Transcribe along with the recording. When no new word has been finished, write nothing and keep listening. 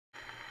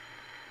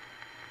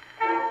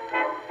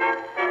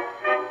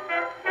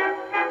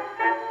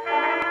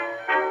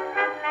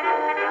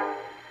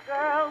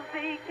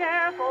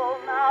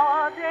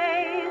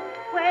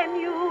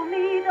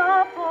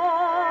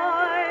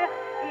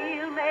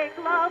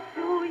up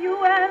to you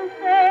and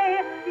say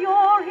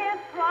you're his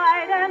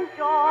pride and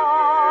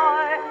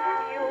joy.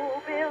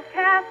 You build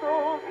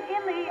castles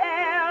in the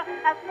air,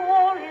 as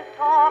for his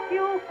talk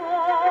you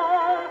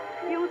fall.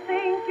 You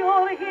think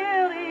you're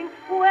hearing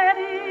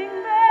wedding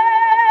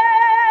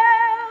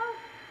bells,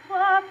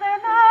 but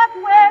they're not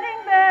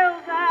wedding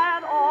bells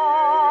at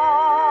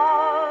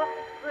all.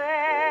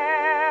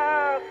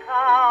 They're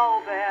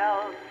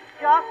cowbells,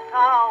 just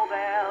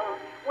cowbells,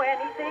 when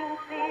he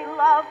thinks he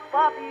loves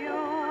but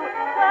you.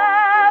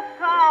 That's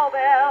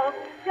cowbells,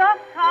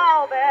 just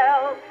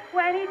cowbells,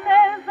 when he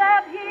says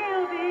that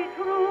he'll be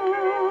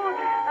true.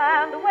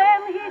 And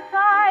when he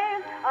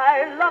sighs,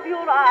 I love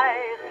your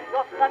eyes,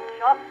 you're such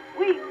a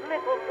sweet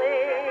little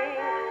thing.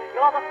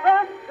 You're the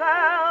first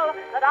girl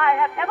that I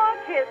have ever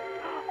kissed.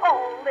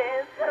 Oh,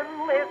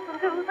 listen, listen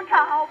to the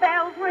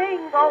cowbells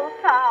ring, those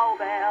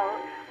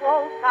cowbells,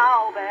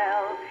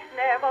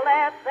 never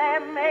let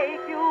them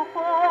make you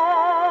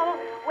fall.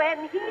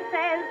 When he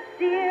says,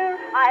 dear,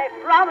 I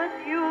promise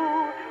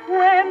you,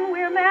 when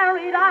we're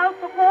married, I'll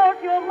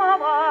support your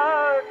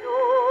mother,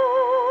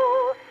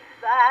 too.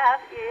 That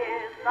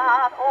is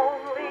not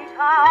only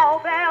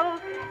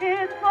cowbells,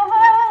 it's the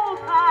whole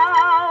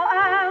cow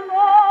and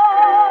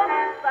all.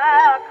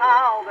 They're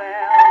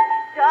cowbells,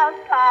 just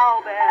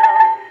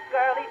cowbells.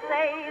 Girlies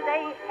say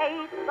they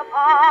hate the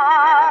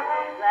park.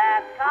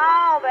 That's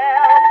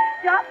cowbells,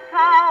 just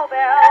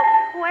cowbells,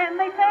 when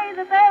they say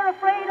that they're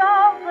afraid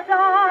of the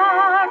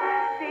dark.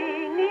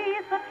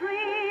 Beneath the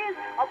trees,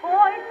 a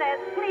boy says,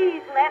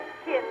 please, let's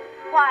kiss.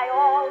 Why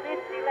all this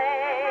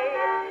delay?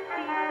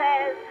 She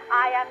says,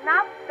 I am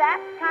not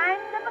that kind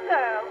of a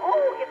girl.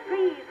 Oh, if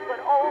trees could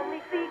only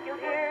speak,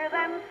 you'd hear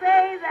them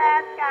say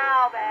that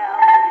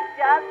cowbells,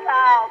 just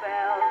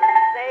cowbells,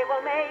 they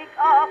will make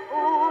a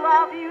fool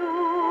of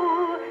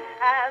you.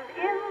 And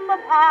in the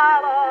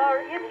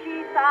parlor, if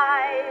she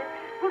sighs,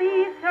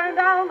 please turn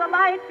down the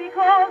light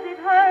because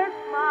it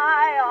hurts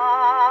my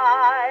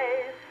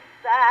eyes.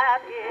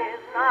 That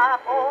is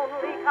not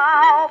only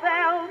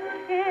cowbells,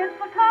 it's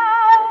the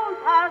cow's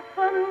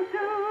husband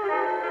too.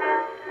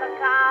 The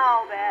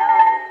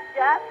cowbells,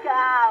 just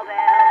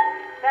cowbells,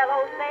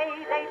 fellows say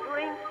they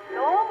drink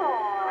no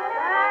more.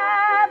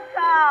 That's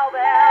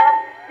cowbells,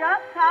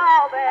 just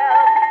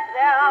cowbells,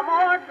 there are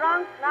more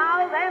drunks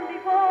now than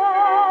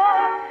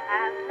before.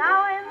 And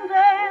now and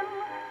then,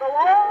 though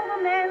all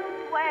the men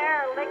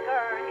swear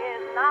liquor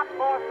is not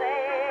for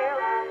sale,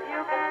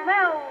 you can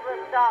smell the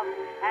stuff,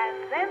 and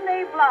then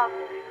they bluff.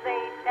 They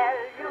tell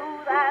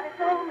you that it's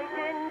only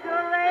ginger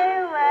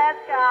ale. That's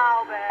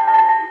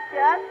cowbells,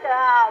 just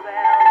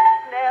cowbells,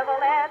 never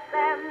let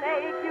them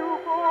make you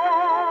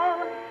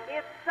fall.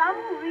 If some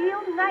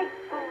real nice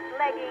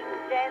bootlegging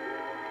gent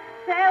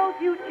tells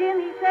you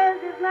gin, he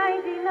says, is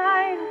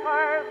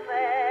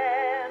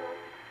 99%,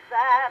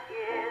 that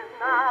is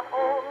not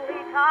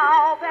only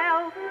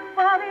cowbells,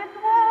 but it's